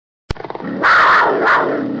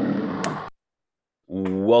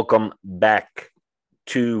welcome back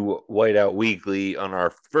to Whiteout Weekly on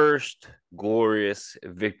our first glorious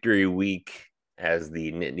victory week as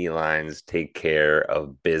the Nittany Lions take care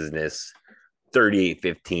of business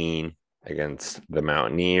 38-15 against the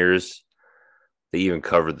Mountaineers. They even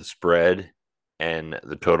covered the spread, and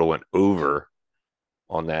the total went over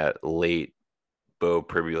on that late Bo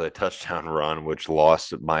Pribula touchdown run, which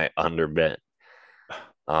lost my under bet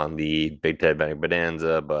on the Big Ten Betting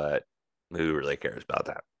Bonanza, but who really cares about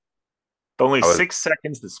that? Only I was 6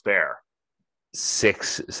 seconds to spare.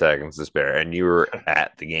 6 seconds to spare, and you were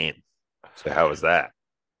at the game. So how was that?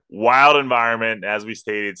 Wild environment, as we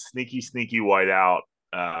stated, sneaky whiteout.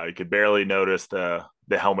 You could barely notice the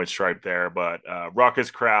helmet stripe there, but raucous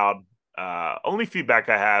crowd. Only feedback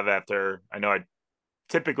I have after I know I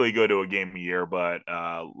typically go to a game a year, but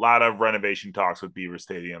a lot of renovation talks with Beaver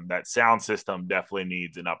Stadium. That sound system definitely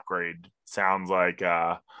needs an upgrade. Sounds like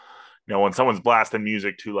when someone's blasting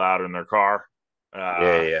music too loud in their car,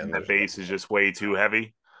 Yeah, and and that there's bass is just way too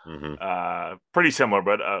heavy. mm-hmm. Pretty similar,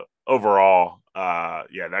 but overall,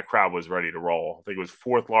 yeah, that crowd was ready to roll. I think it was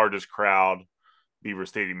fourth largest crowd Beaver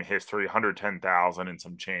Stadium in history, 110,000 and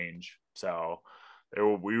some change. So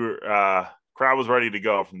we were crowd was ready to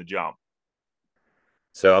go from the jump.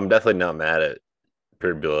 So I'm definitely not mad at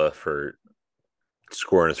Pirbula for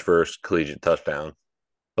scoring his first collegiate touchdown,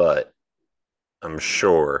 but I'm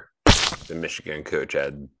sure the Michigan coach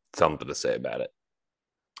had something to say about it.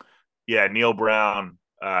 Yeah, Neil Brown,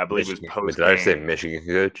 I believe it was Michigan. Wait, post did I say game. Michigan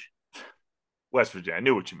coach? West Virginia. I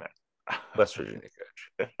knew what you meant. West Virginia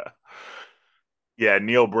coach. Yeah,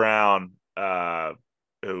 Neil Brown,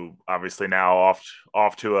 who obviously now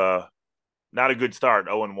off to a not a good start,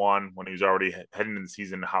 0-1 when he was already heading into the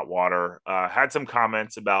season in hot water. Had some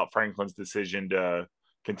comments about Franklin's decision to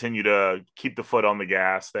continue to keep the foot on the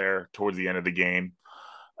gas there towards the end of the game.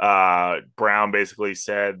 Brown basically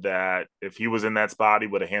said that if he was in that spot, he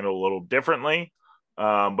would have handled a little differently.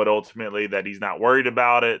 But ultimately, that he's not worried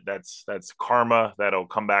about it. That's karma that'll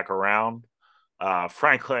come back around.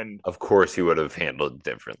 Franklin, Of course, he would have handled it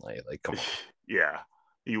differently. Like, come on. yeah,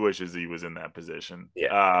 he wishes he was in that position.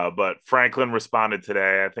 Yeah. But Franklin responded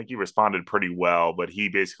today. I think he responded pretty well, but he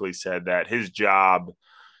basically said that his job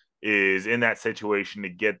is in that situation to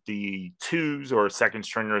get the twos or second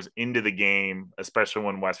stringers into the game, especially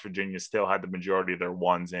when West Virginia still had the majority of their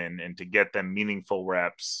ones in, and to get them meaningful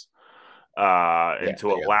reps and Yeah.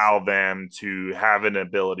 to allow them to have an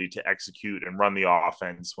ability to execute and run the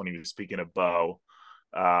offense when he was speaking of Bo.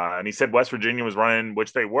 And he said West Virginia was running,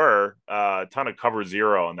 which they were, a ton of cover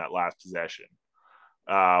zero in that last possession,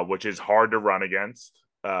 which is hard to run against.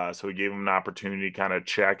 So he gave him an opportunity to kind of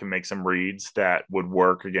check and make some reads that would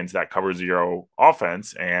work against that cover zero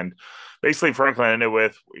offense. And basically, Franklin ended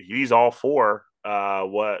with he's all for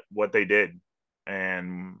what they did,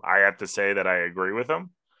 and I have to say that I agree with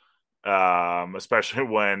him. Especially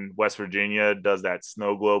when West Virginia does that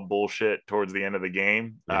snow globe bullshit towards the end of the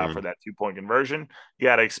game Mm-hmm. for that 2 point conversion. You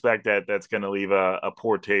got to expect that that's going to leave a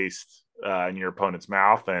poor taste in your opponent's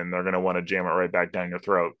mouth, and they're going to want to jam it right back down your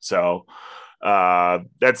throat. So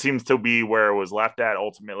that seems to be where it was left at.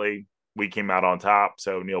 Ultimately, we came out on top.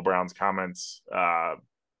 So Neil Brown's comments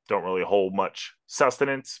don't really hold much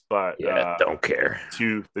sustenance, but Yeah. Don't care.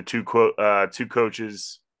 two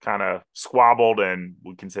coaches kind of squabbled and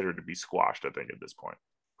would consider to be squashed, I think, at this point.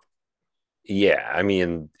 Yeah. I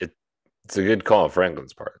mean, it's a good call on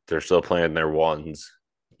Franklin's part. They're still playing their ones.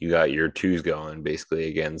 You got your twos going basically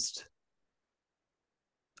against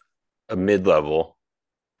a mid-level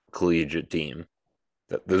collegiate team.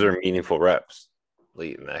 Those Mm-hmm. are meaningful reps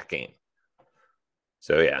late in that game.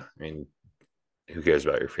 So yeah, I mean, who cares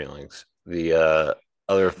about your feelings? The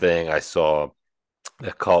other thing I saw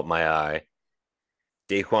that caught my eye: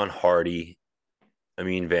 Daquan Hardy,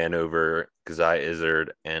 Amin Vanover, Kazai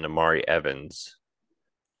Izzard, and Amari Evans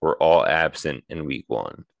were all absent in week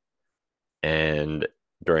one. And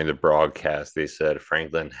during the broadcast, they said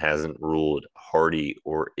Franklin hasn't ruled Hardy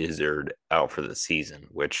or Izzard out for the season,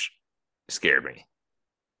 which scared me.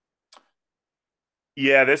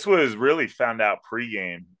 Yeah, this was really found out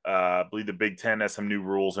pregame. I believe the Big Ten has some new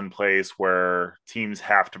rules in place where teams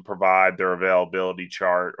have to provide their availability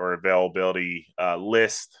chart or availability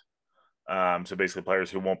list. So basically, players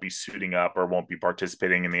who won't be suiting up or won't be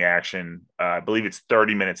participating in the action. I believe it's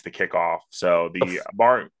 30 minutes to kick off. So the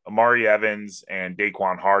Amari Evans and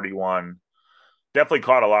Daquan Hardy one definitely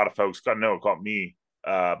caught a lot of folks. No, it caught me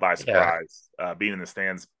by Yeah. surprise. Being in the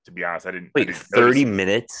stands, to be honest, I Wait, didn't notice 30 it.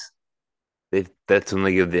 minutes? That's when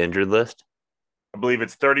they give the injured list? I believe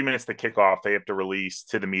it's 30 minutes to kick off. They have to release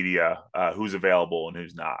to the media who's available and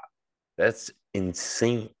who's not. That's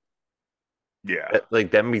insane. Yeah,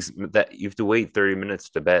 That means that you have to wait 30 minutes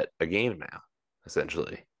to bet a game now,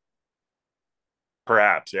 essentially.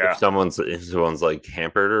 perhaps. Yeah. If someone's like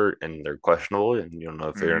hampered or and they're questionable and you don't know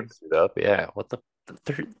if they're gonna Hmm. suit up, yeah, what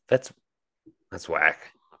that's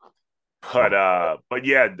whack. But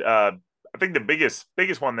yeah, I think the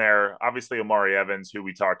biggest one there, obviously Amari Evans, who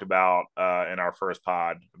we talked about in our first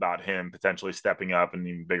pod about him potentially stepping up in an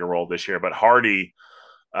even bigger role this year. But Hardy,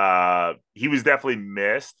 he was definitely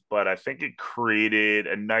missed, but I think it created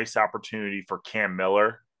a nice opportunity for Cam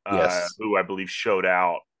Miller, Yes. who I believe showed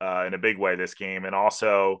out in a big way this game, and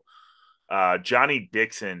also Johnny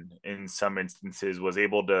Dixon in some instances was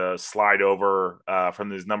able to slide over from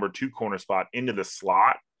his number two corner spot into the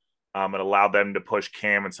slot. It allowed them to push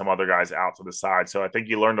Cam and some other guys out to the side. So I think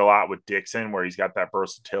you learned a lot with Dixon, where he's got that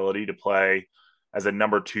versatility to play as a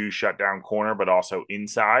number two shutdown corner, but also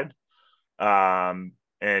inside.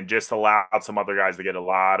 And just allowed some other guys to get a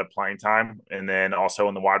lot of playing time. And then also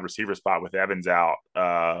in the wide receiver spot with Evans out,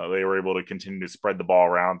 they were able to continue to spread the ball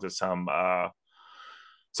around to some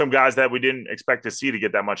guys that we didn't expect to see to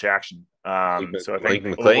get that much action. So I Malik think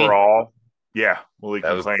McLean. overall, yeah, Malik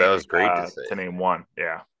That McLean was great to see. to name one.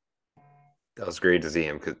 Yeah. That was great to see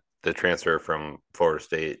him because the transfer from Florida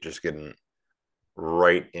State just getting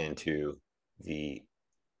right into the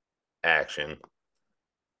action.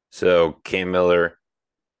 So Cam Miller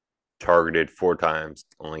targeted 4 times,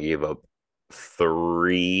 only gave up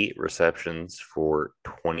 3 receptions for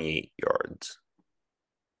 28 yards,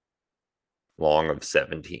 long of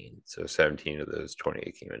 17. So 17 of those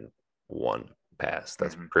 28 came in one pass.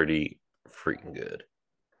 That's Mm-hmm. pretty freaking good.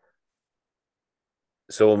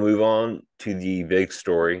 So we'll move on to the big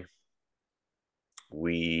story.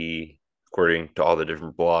 According to all the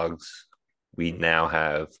different blogs, we now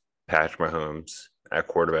have Patrick Mahomes at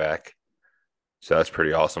quarterback. So that's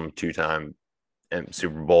pretty awesome. 2-time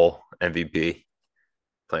Super Bowl MVP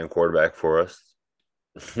playing quarterback for us.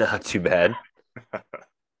 Not too bad.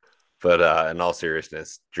 But in all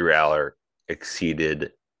seriousness, Drew Aller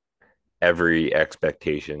exceeded every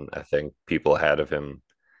expectation I think people had of him,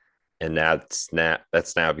 and that's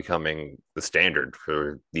now becoming the standard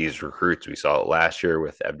for these recruits. We saw it last year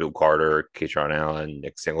with Abdul Carter, Keyshawn Allen,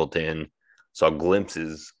 Nick Singleton. Saw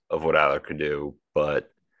glimpses of what Aller could do, but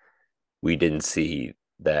we didn't see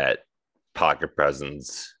that pocket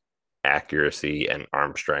presence, accuracy, and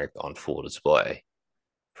arm strength on full display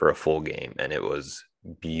for a full game, and it was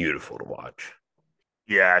beautiful to watch.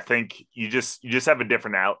 Yeah, I think you just have a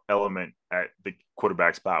different element at the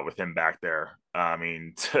quarterback spot with him back there. I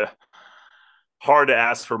mean, hard to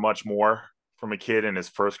ask for much more from a kid in his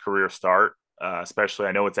first career start, especially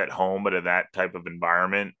I know it's at home, but in that type of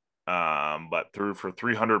environment. But threw for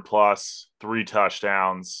 300 plus, 3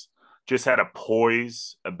 touchdowns, just had a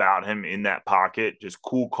poise about him in that pocket, just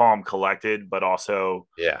cool, calm, collected, but also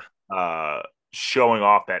Yeah, uh, showing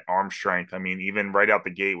off that arm strength. I mean, even right out the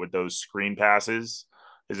gate with those screen passes,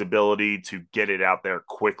 his ability to get it out there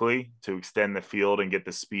quickly to extend the field and get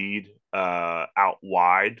the speed out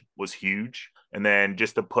wide was huge. And then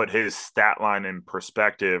just to put his stat line in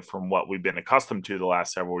perspective from what we've been accustomed to the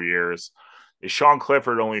last several years, is Sean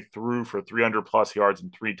Clifford only threw for 300 plus yards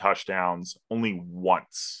and 3 touchdowns only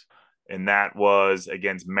once, and that was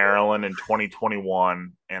against Maryland in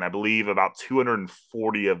 2021. And I believe about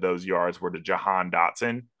 240 of those yards were to Jahan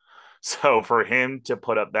Dotson. So for him to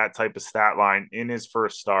put up that type of stat line in his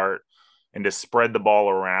first start and to spread the ball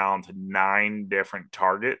around to 9 different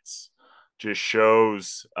targets just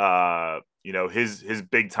shows, his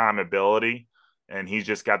big time ability, and he's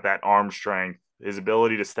just got that arm strength. His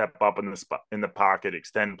ability to step up in the pocket,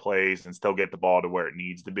 extend plays, and still get the ball to where it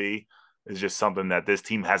needs to be is just something that this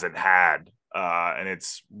team hasn't had, and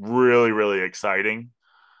it's really really exciting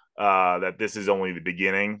that this is only the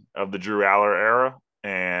beginning of the Drew Aller era,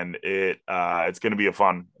 and it's going to be a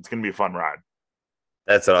fun ride.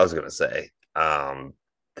 that's what I was gonna say.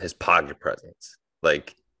 His pocket presence,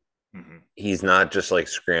 like Mm-hmm. he's not just like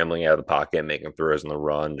scrambling out of the pocket, making throws on the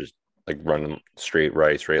run, just like running straight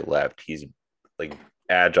right, straight left. He's like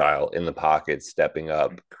agile in the pocket, stepping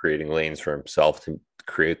up, creating lanes for himself to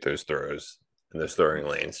create those throws and those throwing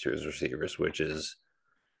lanes to his receivers, which is,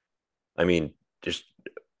 I mean, just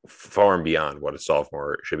far and beyond what a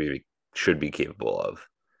sophomore should be capable of.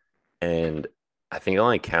 And I think I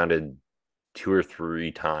only counted 2 or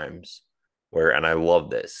 3 times where, and I love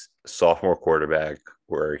this sophomore quarterback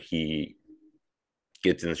where he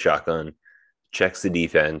gets in the shotgun, checks the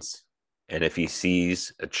defense, and if he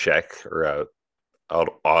sees a check or a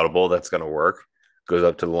audible that's going to work, goes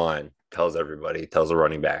up to the line, tells everybody, tells the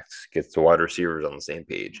running backs, gets the wide receivers on the same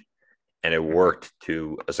page, and it Mm-hmm. worked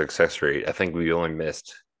to a success rate. I think we only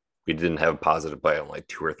missed we didn't have a positive play on like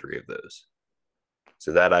two or three of those.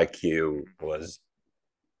 So that IQ was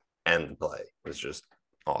and the play was just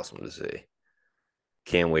awesome to see.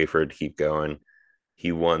 Can't wait for it to keep going.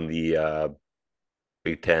 He won the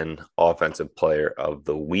Big Ten Offensive Player of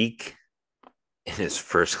the Week in his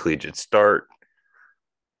first collegiate start.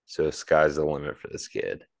 So sky's the limit for this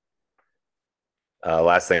kid.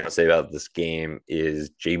 Last thing I'll say about this game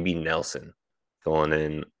is JB Nelson going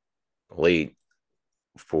in late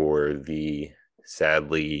for the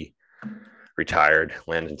sadly retired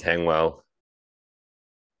Landon Tangwell.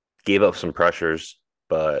 Gave up some pressures,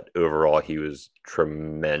 but overall he was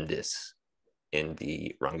tremendous in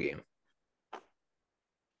the run game.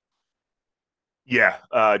 Yeah,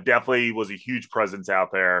 definitely was a huge presence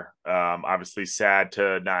out there. Obviously, sad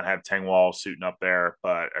to not have Tengwall suiting up there,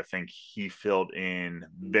 but I think he filled in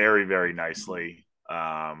very, very nicely.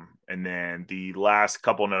 And then the last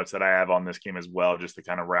couple notes that I have on this game as well, just to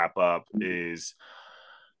kind of wrap up, is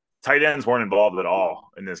tight ends weren't involved at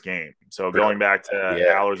all in this game. So going back to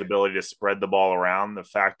Yeah. Aller's ability to spread the ball around, the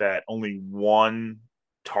fact that only one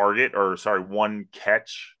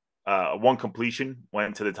catch, one completion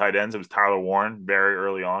went to the tight ends. It was Tyler Warren very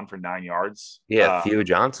early on for 9 yards. Yeah, Theo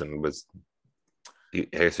Johnson was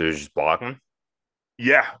just blocking.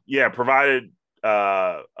 Yeah, provided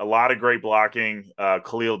a lot of great blocking.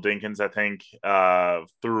 Khalil Dinkins, I think,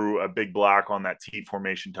 threw a big block on that T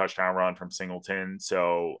formation touchdown run from Singleton.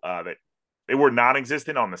 So they were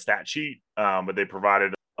non-existent on the stat sheet, but they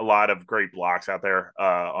provided a lot of great blocks out there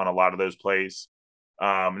on a lot of those plays.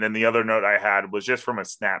 And then the other note I had was just from a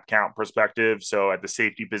snap count perspective. So at the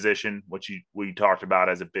safety position, which we talked about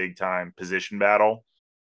as a big time position battle,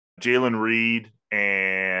 Jalen Reed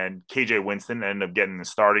and KJ Winston ended up getting the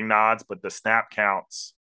starting nods, but the snap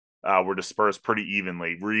counts were dispersed pretty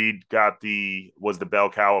evenly. Reed was the bell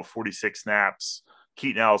cow of 46 snaps.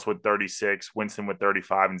 Keaton Ellis with 36, Winston with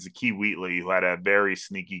 35, and Zakee Wheatley, who had a very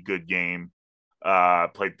sneaky good game,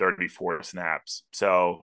 played 34 snaps.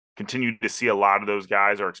 So continue to see a lot of those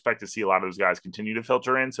guys, or expect to see a lot of those guys continue to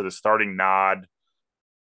filter in. So the starting nod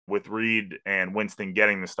with Reed and Winston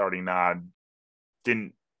getting the starting nod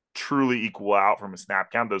didn't truly equal out from a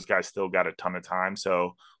snap count. Those guys still got a ton of time.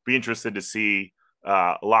 So be interested to see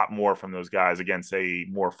a lot more from those guys against a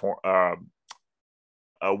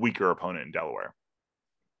weaker opponent in Delaware.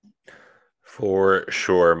 For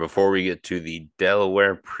sure. Before we get to the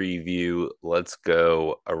Delaware preview, let's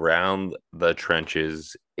go around the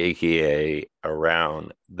trenches, aka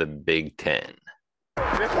around the Big Ten.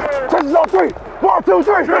 Trenches on three. 1, 2,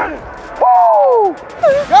 3. Woo!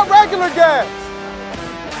 Got regular gas.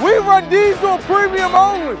 We run diesel premium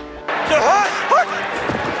only.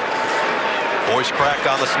 Voice crack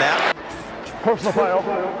on the snap. Personal foul.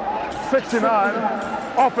 69.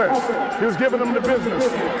 Offense. He was giving them the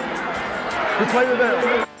business. He played it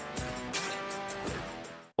there.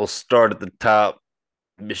 We'll start at the top.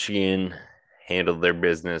 Michigan handled their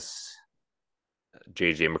business.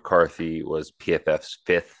 J.J. McCarthy was PFF's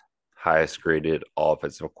fifth highest graded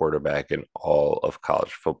offensive quarterback in all of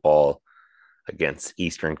college football against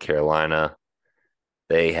Eastern Carolina.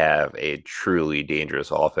 They have a truly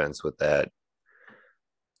dangerous offense with that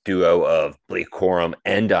duo of Blake Corum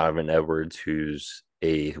and Donovan Edwards, who's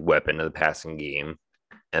a weapon of the passing game.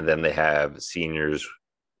 And then they have seniors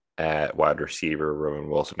at wide receiver, Roman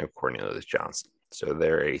Wilson and Cornelius Johnson. So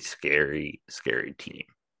they're a scary, scary team.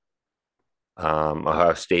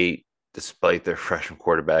 Ohio State, despite their freshman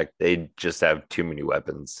quarterback, they just have too many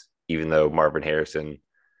weapons, even though Marvin Harrison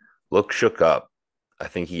looked shook up. I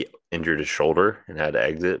think he injured his shoulder and had to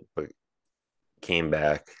exit, but came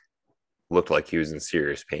back, looked like he was in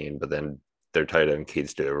serious pain, but then their tight end, Cade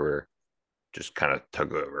Stover, just kind of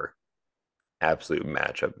took over. Absolute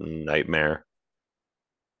matchup nightmare.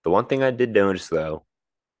 The one thing I did notice, though,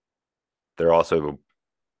 they're also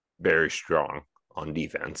very strong on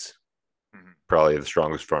defense. Probably the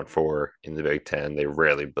strongest front four in the Big Ten. They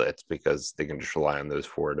rarely blitz because they can just rely on those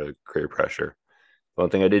four to create pressure.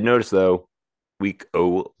 One thing I did notice, though, weak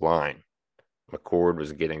O line. McCord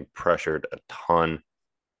was getting pressured a ton.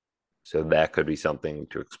 So that could be something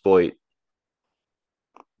to exploit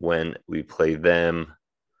when we play them.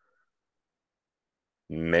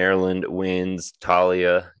 Maryland wins.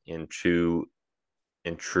 Talia in true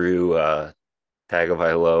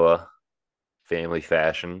Tagovailoa family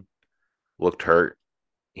fashion looked hurt.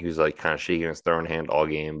 He was like kind of shaking his throwing hand all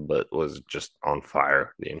game, but was just on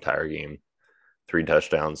fire the entire game. 3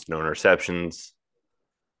 touchdowns, no interceptions.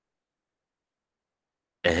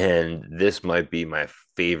 And this might be my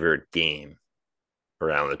favorite game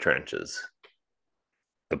around the trenches.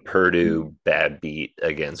 The Purdue bad beat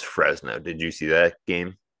against Fresno. Did you see that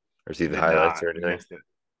game? or see the Did highlights not. or anything? Missed it.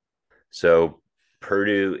 So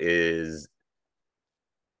Purdue's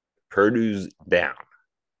down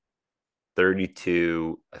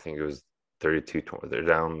 32. I think it was 32-20. They're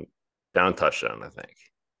down a touchdown, I think,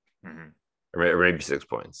 or maybe 6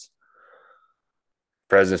 points.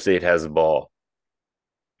 Fresno State has the ball.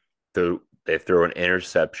 They throw an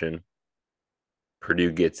interception.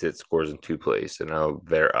 Purdue gets it, scores in 2 plays, and now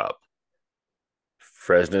they're up.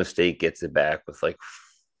 Fresno State gets it back with like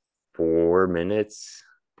 4 minutes,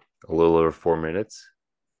 a little over 4 minutes,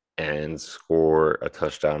 and score a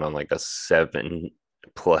touchdown on like a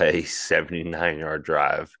 7-play, 79-yard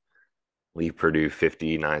drive. Leave Purdue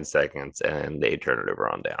 59 seconds, and they turn it over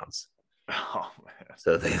on downs. Oh, man.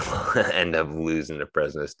 So they end up losing to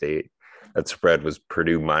Fresno State. That spread was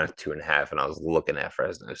Purdue minus 2.5, and I was looking at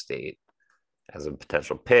Fresno State as a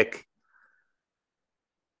potential pick.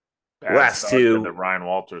 Last two in the Ryan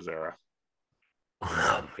Walters era.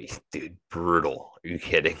 Oh, dude, brutal. Are you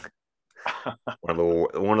kidding? one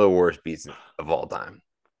of the worst beats of all time.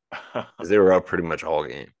 Because they were up pretty much all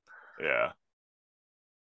game. Yeah.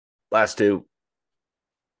 Last two,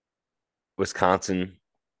 Wisconsin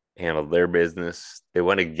handled their business. They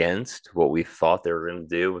went against what we thought they were going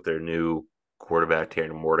to do with their new quarterback,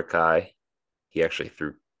 Tanner Mordecai. He actually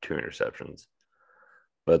threw 2 interceptions.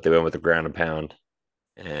 But they went with the ground and pound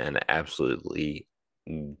and absolutely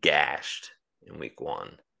gashed in week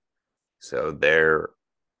 1. So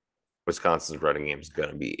Wisconsin's running game is going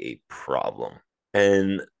to be a problem.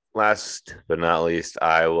 And last but not least,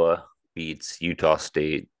 Iowa beats Utah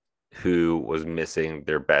State, who was missing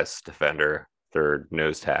their best defender, their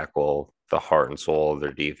nose tackle, the heart and soul of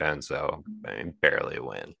their defense. So, I mean, barely a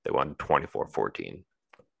win. They won 24-14.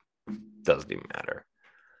 Doesn't even matter.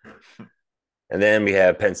 And then we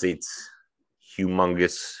have Penn State's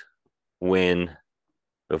humongous win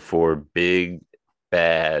before big,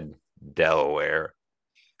 bad Delaware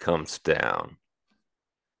comes down,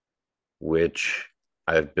 which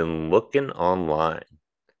I've been looking online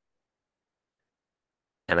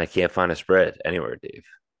and I can't find a spread anywhere, Dave.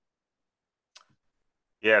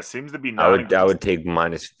 Yeah, it seems to be I would take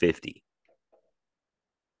minus 50.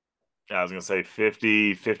 Yeah, I was going to say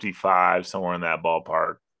 50, 55, somewhere in that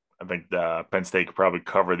ballpark. I think Penn State could probably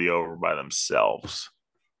cover the over by themselves.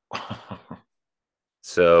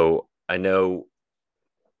 So I know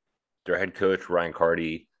their head coach, Ryan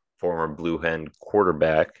Carty, former Blue Hen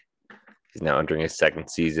quarterback, he's now entering his 2nd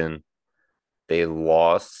season. They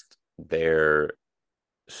lost their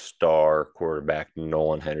star quarterback,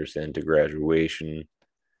 Nolan Henderson, to graduation.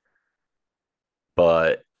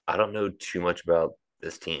 But I don't know too much about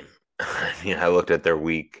this team. I mean, I looked at their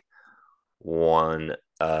week 1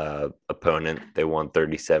 opponent. They won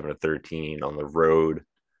 37-13 on the road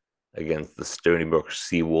against the Stony Brook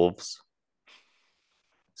Seawolves.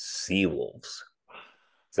 Sounds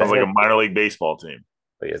like a minor league baseball team.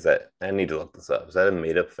 Wait, is that? I need to look this up. Is that a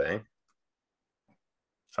made-up thing?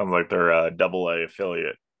 Sounds like they're a AA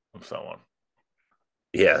affiliate of someone.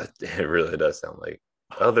 Yeah, it really does sound like.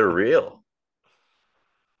 Oh, they're real.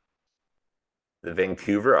 The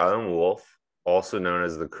Vancouver Island wolf, also known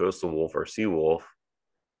as the coastal wolf or sea wolf,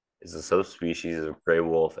 is a subspecies of gray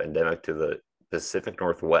wolf endemic to the Pacific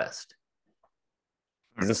Northwest.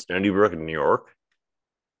 Isn't Stony Brook in New York?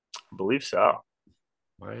 I believe so.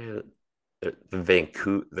 Why the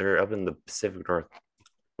Vancouver? They're up in the Pacific North.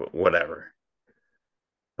 Whatever.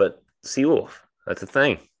 But Seawolf, that's a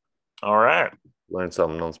thing. All right. Learned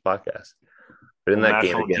something on this podcast. But in that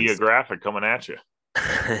National game against Geographic coming at you.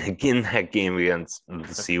 in that game against the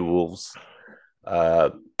Seawolves,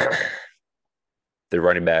 the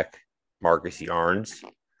running back Marcus Yarns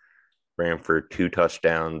ran for 2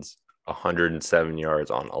 touchdowns, 107 yards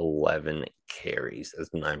on 11 carries.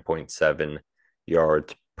 That's 9.7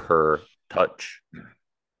 yards per touch.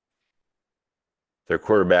 Their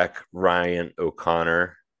quarterback, Ryan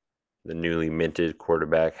O'Connor, the newly minted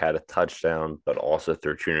quarterback, had a touchdown, but also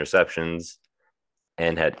threw 2 interceptions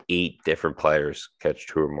and had 8 different players catch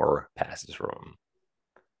 2 or more passes from him.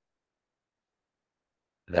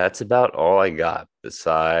 That's about all I got,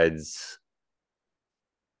 besides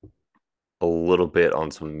a little bit on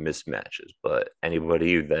some mismatches. But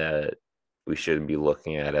anybody that we should be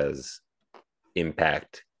looking at as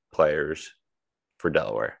impact players for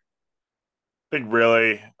Delaware? I think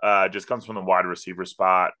really just comes from the wide receiver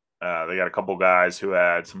spot. They got a couple guys who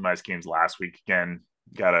had some nice games last week. Again,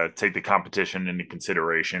 got to take the competition into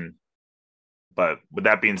consideration. But with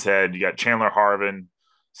that being said, you got Chandler Harvin,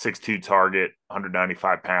 6'2" target,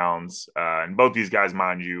 195 pounds. And both these guys,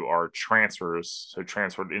 mind you, are transfers, so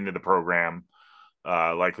transferred into the program,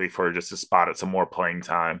 likely for just a spot at some more playing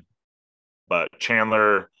time. But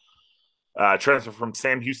Chandler Transfer from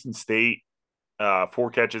Sam Houston State, 4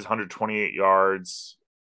 catches, 128 yards,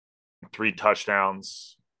 3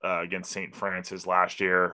 touchdowns against St. Francis last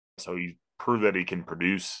year. So he proved that he can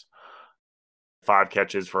produce. 5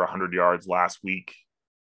 catches for 100 yards last week.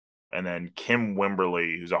 And then Kim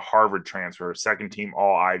Wimberly, who's a Harvard transfer, second team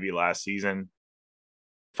All Ivy last season.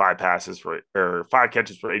 5 catches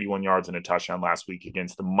for 81 yards and a touchdown last week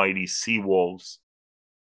against the mighty Seawolves.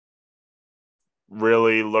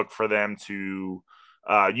 Really look for them to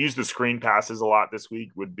use the screen passes a lot this week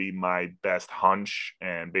would be my best hunch.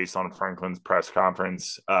 And based on Franklin's press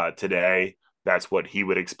conference today, that's what he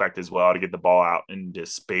would expect as well, to get the ball out into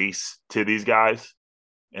space to these guys.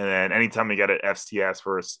 And then anytime they get an FCS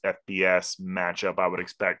versus FBS matchup, I would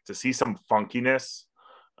expect to see some funkiness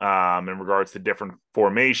in regards to different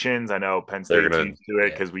formations. I know Penn State teams do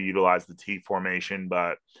it because we utilize the T formation,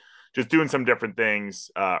 but just doing some different things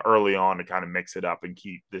early on to kind of mix it up and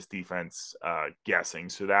keep this defense guessing.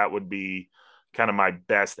 So that would be kind of my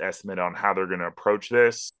best estimate on how they're going to approach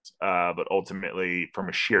this. But ultimately, from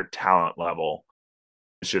a sheer talent level,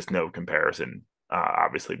 it's just no comparison,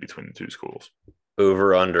 obviously, between the two schools.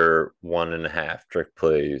 Over under 1.5 trick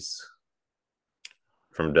plays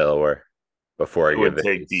from Delaware before I give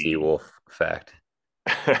it the Seawolf fact.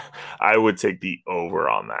 I would take the over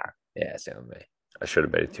on that. Yeah, sound me. I should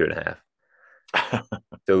have bet it 2.5.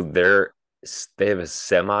 So they have a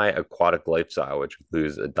semi-aquatic lifestyle, which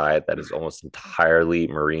includes a diet that is almost entirely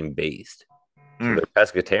marine based. So they're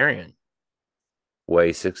pescatarian.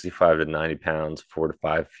 Weigh 65 to 90 pounds, 4 to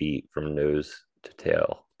 5 feet from nose to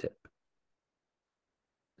tail tip.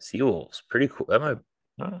 Seawolves, pretty cool. That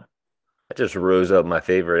just rose up my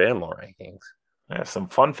favorite animal rankings. Yeah, some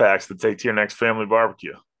fun facts to take to your next family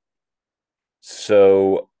barbecue.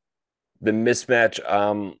 So the mismatch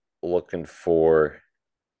I'm looking for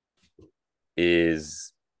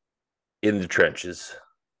is in the trenches.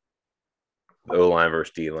 O-line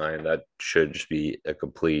versus D-line. That should just be a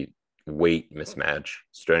complete weight mismatch.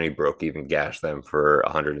 Stony Brook even gashed them for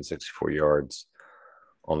 164 yards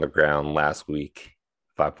on the ground last week.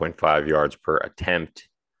 5.5 yards per attempt.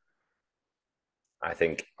 I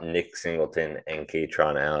think Nick Singleton and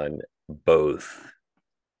Katron Allen both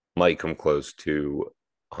might come close to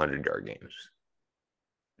 100-yard games.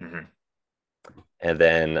 Mm-hmm. And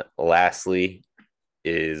then lastly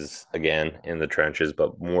is, again, in the trenches,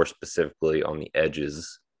 but more specifically on the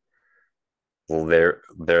edges. Well, their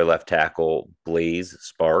left tackle, Blaze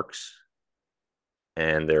Sparks,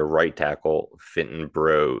 and their right tackle, Fenton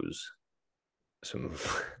Bros. Some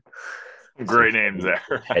great names there.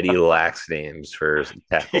 Petty lax names for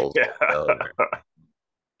tackles.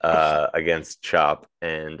 Against Chop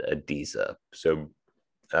and Adisa. So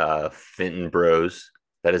Fenton Bros,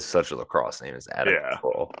 that is such a lacrosse name, is Adam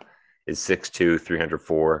Control, is 6'2",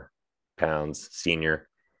 304 pounds, senior.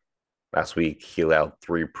 Last week, he allowed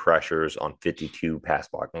 3 pressures on 52 pass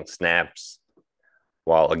blocking snaps.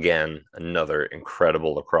 While, again, another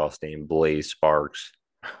incredible lacrosse name, Blaze Sparks.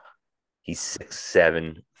 He's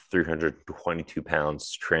 6'7", 322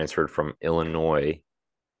 pounds, transferred from Illinois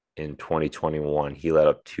in 2021. He led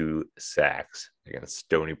up 2 sacks against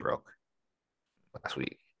Stony Brook last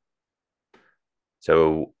week.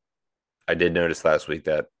 So I did notice last week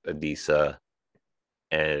that Adisa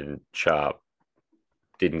and Chop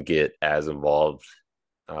didn't get as involved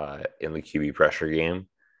in the QB pressure game.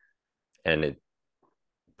 And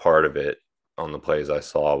part of it on the plays I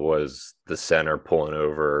saw was the center pulling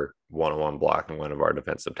over one-on-one blocking one of our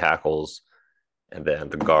defensive tackles, and then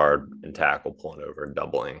the guard and tackle pulling over and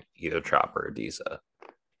doubling either Chop or Adisa.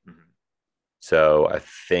 Mm-hmm. So I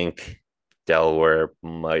think Delaware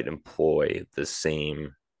might employ the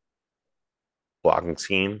same blocking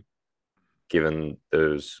scheme given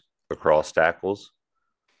those lacrosse tackles,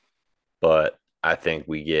 but I think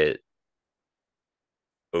we get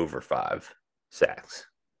over 5 sacks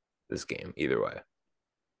this game either way.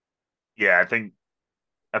 Yeah, I think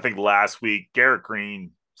last week Garrett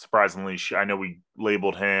Green, surprisingly, I know we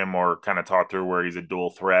labeled him or kind of talked through where he's a dual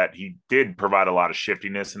threat. He did provide a lot of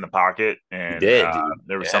shiftiness in the pocket, and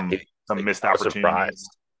there was some missed opportunities.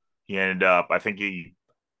 He ended up, I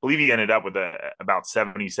believe he ended up with about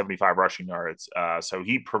 75 rushing yards. So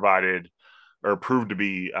he provided or proved to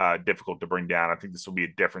be difficult to bring down. I think this will be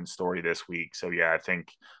a different story this week. So yeah,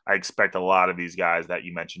 I expect a lot of these guys that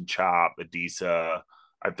you mentioned, Chop, Adisa,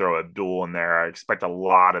 I'd throw Abdul in there. I expect a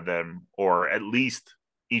lot of them, or at least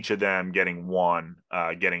each of them getting one,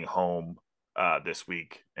 getting home this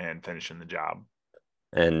week and finishing the job.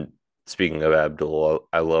 And speaking of Abdul,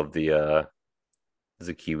 I love the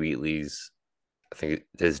Zaki Wheatley's, I think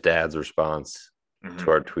his dad's response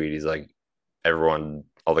to our tweet. He's like,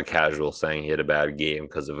 all the casuals saying he had a bad game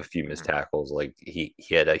because of a few missed tackles. Like he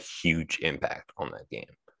had a huge impact on that game.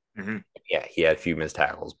 Mm-hmm. Yeah, he had a few missed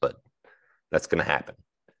tackles, but that's going to happen.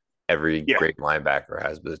 Every great linebacker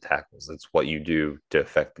has missed tackles. That's what you do to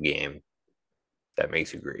affect the game. That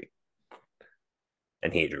makes you great.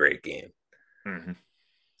 And he had a great game. Mm-hmm.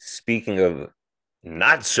 Speaking of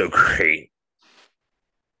not so great,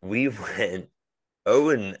 we went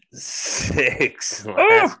 0-6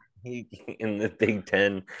 last week in the Big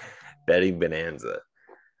Ten betting bonanza.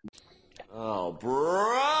 Oh,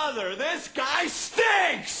 brother, this guy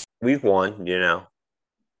stinks! Week 1,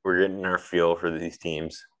 we're getting our feel for these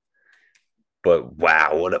teams. But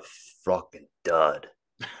wow, what a fucking dud.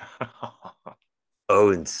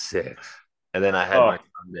 0-6. And then I had my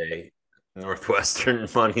Sunday Northwestern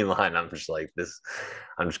money line. I'm just like,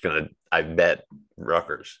 I bet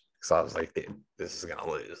Rutgers. So I was like, dude, this is gonna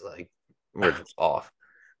lose. Like, we're just off.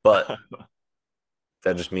 But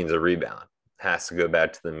that just means a rebound. Has to go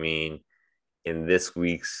back to the mean in this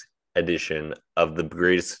week's edition of the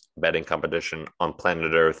greatest betting competition on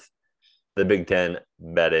planet Earth, the Big Ten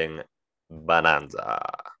Betting Bonanza.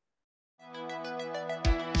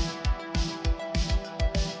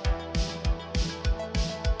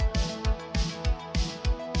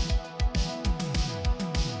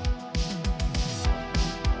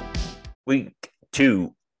 Week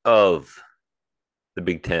 2 of the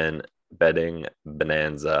Big Ten Betting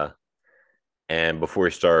Bonanza. And before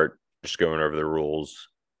we start, just going over the rules.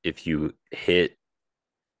 If you hit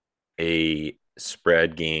a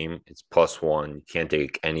spread game, it's +1. You can't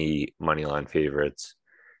take any money line favorites.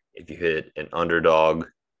 If you hit an underdog,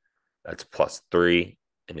 that's +3.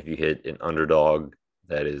 And if you hit an underdog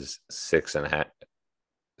that is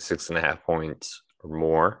 6.5 points or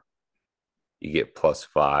more, you get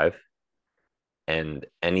 +5. And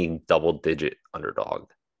any double digit underdog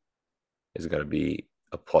is going to be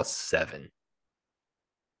a +7.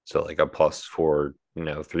 So like a +4,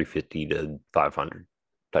 350 to 500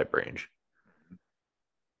 type range.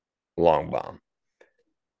 Long bomb.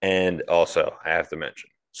 And also, I have to mention,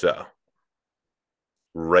 so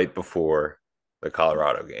right before the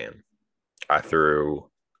Colorado game, I threw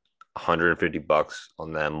 $150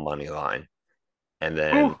 on them money line, and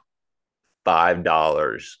then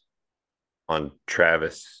 $5 on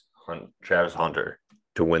Travis Hunter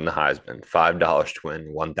to win the Heisman. $5 to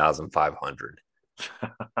win 1,500.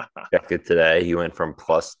 Checked it today. He went from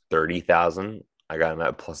 +30,000. I got him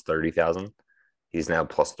at +30,000. He's now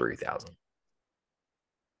 +3,000.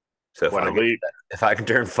 So if I can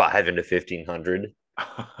turn 5 into 1,500,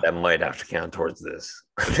 that might have to count towards this.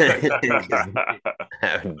 I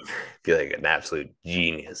would feel like an absolute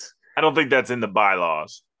genius. I don't think that's in the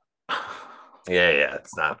bylaws. Yeah,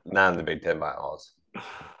 it's not in the Big Ten bylaws.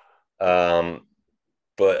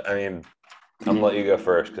 But I mean, I'm gonna let you go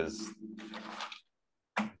first because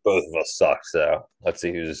both of us suck. So let's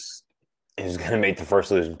see who's gonna make the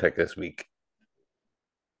first losing pick this week.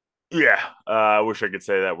 Yeah, I wish I could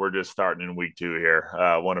say that we're just starting in week 2 here.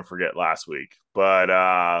 I want to forget last week, but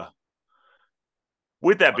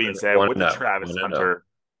with that being said, with the Travis Hunter,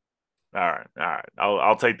 all right,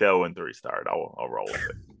 I'll take the 0-3 start. I'll roll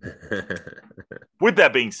with it. With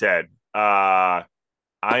that being said, I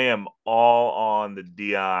am all on the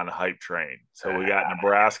Deion hype train. So we got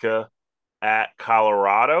Nebraska at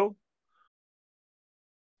Colorado.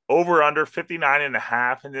 Over under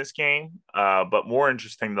 59.5 in this game. But more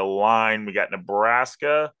interesting, the line, we got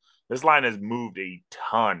Nebraska. This line has moved a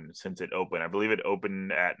ton since it opened. I believe it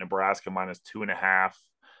opened at Nebraska -2.5.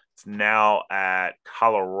 It's now at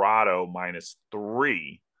Colorado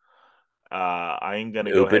 -3. I am going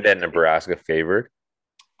to go ahead. Opened at Nebraska favored.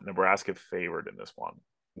 Nebraska favored in this one.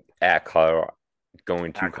 At Colorado.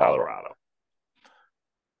 Going to Colorado.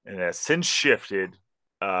 And it has since shifted.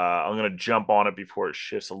 I'm going to jump on it before it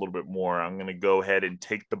shifts a little bit more. I'm going to go ahead and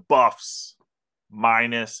take the Buffs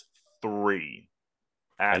 -3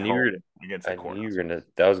 at home against the Cornhuskers.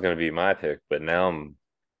 That was going to be my pick, but now I'm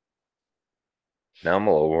a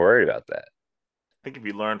little worried about that. I think if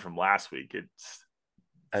you learned from last week, it's.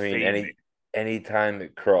 I mean, any time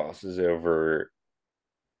it crosses over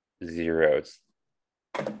 0, it's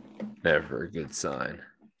never a good sign.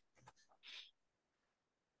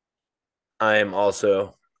 I am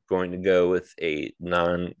also going to go with a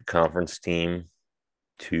non-conference team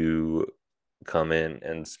to come in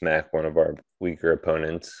and smack one of our weaker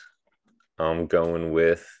opponents. I'm going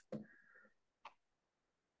with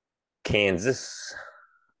Kansas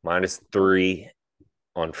 -3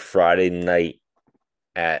 on Friday night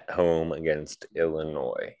at home against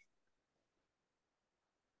Illinois.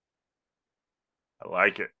 I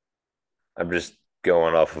like it. I'm just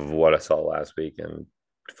going off of what I saw last week and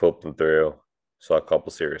flipping through. Saw a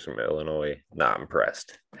couple series from Illinois. Not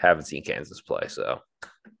impressed. Haven't seen Kansas play, so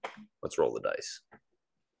let's roll the dice.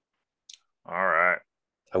 All right.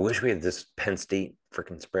 I wish we had this Penn State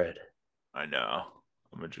freaking spread. I know.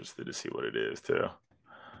 I'm interested to see what it is, too. All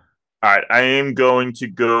right. I am going to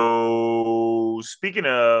go. Speaking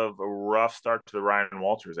of a rough start to the Ryan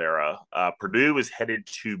Walters era, Purdue is headed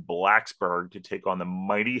to Blacksburg to take on the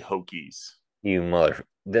mighty Hokies. You mother.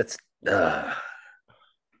 That's. I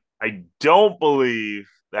don't believe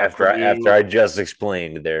that after I just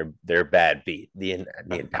explained their bad beat the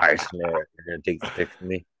entire scenario. You're gonna take the pick from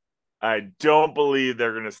me. I don't believe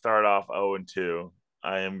they're going to start off 0-2.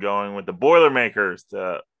 I am going with the Boilermakers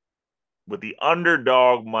with the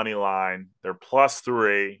underdog money line. They're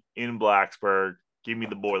 +3 in Blacksburg. Give me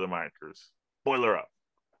the Boilermakers. Boiler up.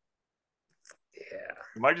 Yeah.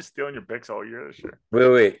 Am I just stealing your picks all year this year?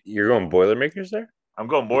 Wait. You're going Boilermakers there? I'm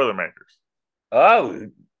going Boilermakers. Oh,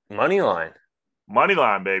 money line. Money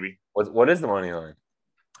line, baby. What is the money line?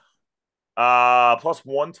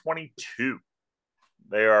 +122.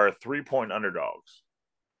 They are 3-point underdogs.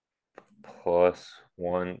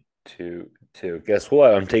 +1, 2, 2. Guess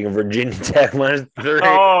what? I'm taking Virginia Tech -3.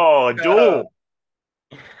 Oh, duel.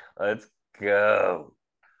 Let's go.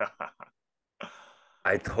 Oh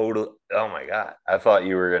my God. I thought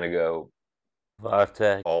you were going to go 5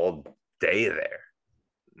 Tech all day there.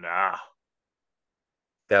 Nah.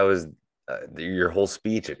 That was your whole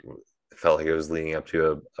speech. It felt like it was leading up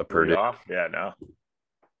to a Purdue. Yeah, no.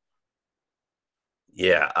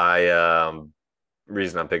 Yeah,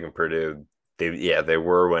 reason I'm picking Purdue, they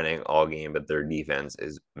were winning all game, but their defense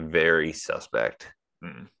is very suspect.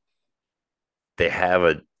 Mm. They have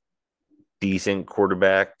a decent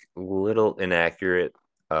quarterback, a little inaccurate,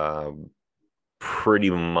 pretty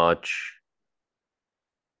much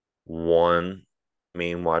one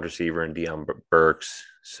main wide receiver in Deion Burks.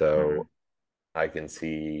 So I can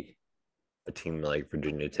see a team like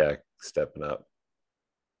Virginia Tech stepping up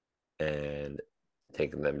and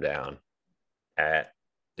taking them down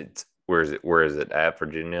where is it at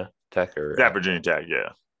Virginia Tech or at Virginia Tech?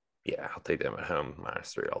 Yeah, I'll take them at home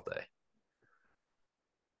 -3 all day.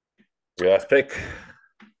 Your last pick.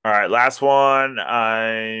 All right, last one.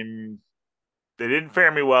 They didn't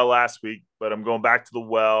fare me well last week, but I'm going back to the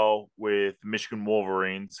well with Michigan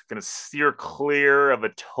Wolverines. Going to steer clear of a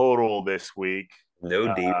total this week.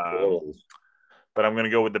 No deep totals. But I'm going to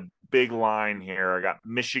go with the big line here. I got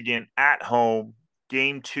Michigan at home,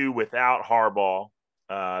 game 2 without Harbaugh.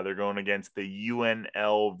 They're going against the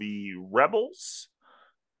UNLV Rebels.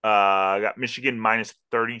 I got Michigan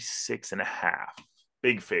 -36.5.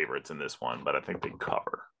 Big favorites in this one, but I think they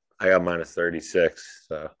cover. I got -36,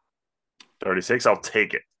 so 36. I'll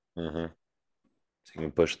take it. So you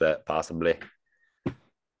can push that possibly. I'm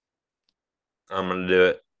gonna do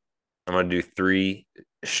it. I'm gonna do 3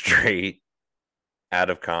 straight out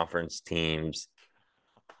of conference teams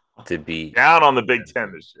to be down on the Big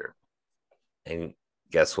Ten this year. And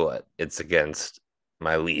guess what? It's against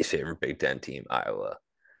my least favorite Big Ten team, Iowa.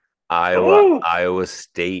 Iowa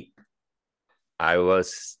State. Iowa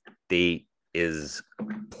State is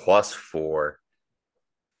 +4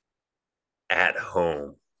 at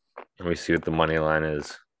home. Let me see what the money line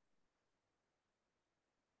is.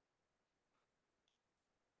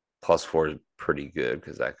 +4 is pretty good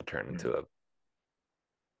because that could turn into a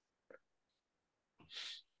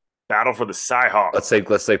battle for the Cyhawks. Let's say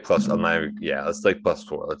plus. Let's take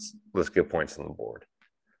 +4. Let's get points on the board.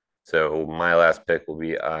 So my last pick will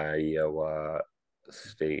be Iowa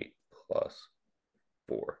State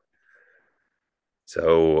 +4.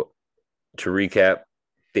 So to recap,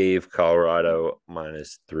 Dave, Colorado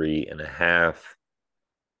 -3.5.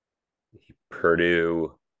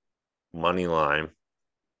 Purdue money line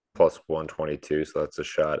 +122. So that's a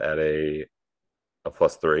shot at a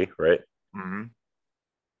 +3, right? Mm-hmm.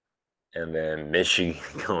 And then Michigan,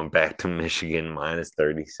 going back to Michigan,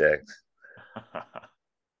 -36.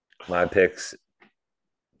 My picks: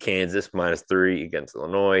 Kansas -3 against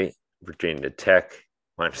Illinois, Virginia Tech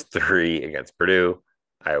 -3 against Purdue,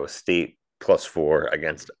 Iowa State +4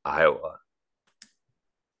 against Iowa.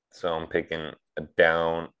 So I'm picking a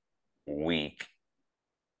down week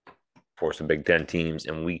for some Big Ten teams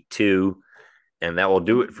in week 2. And that will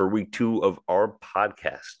do it for week 2 of our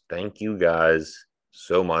podcast. Thank you guys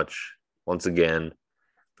so much once again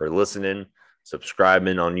for listening,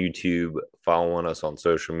 subscribing on YouTube, following us on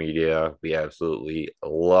social media. We absolutely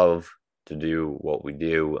love to do what we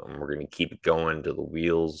do, and we're going to keep it going until the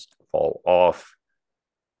wheels fall off.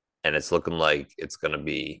 And it's looking like it's going to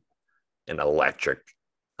be an electric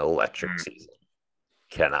season.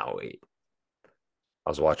 Cannot wait.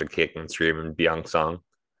 was watching Kick and screaming Byung song.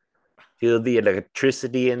 Feel the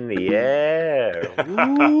electricity in the air.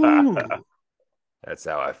 Woo! That's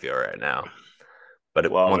how I feel right now.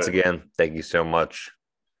 But once again, thank you so much.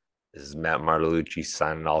 This is Matt Martolucci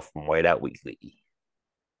signing off from Whiteout Weekly.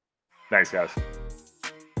 Thanks, guys.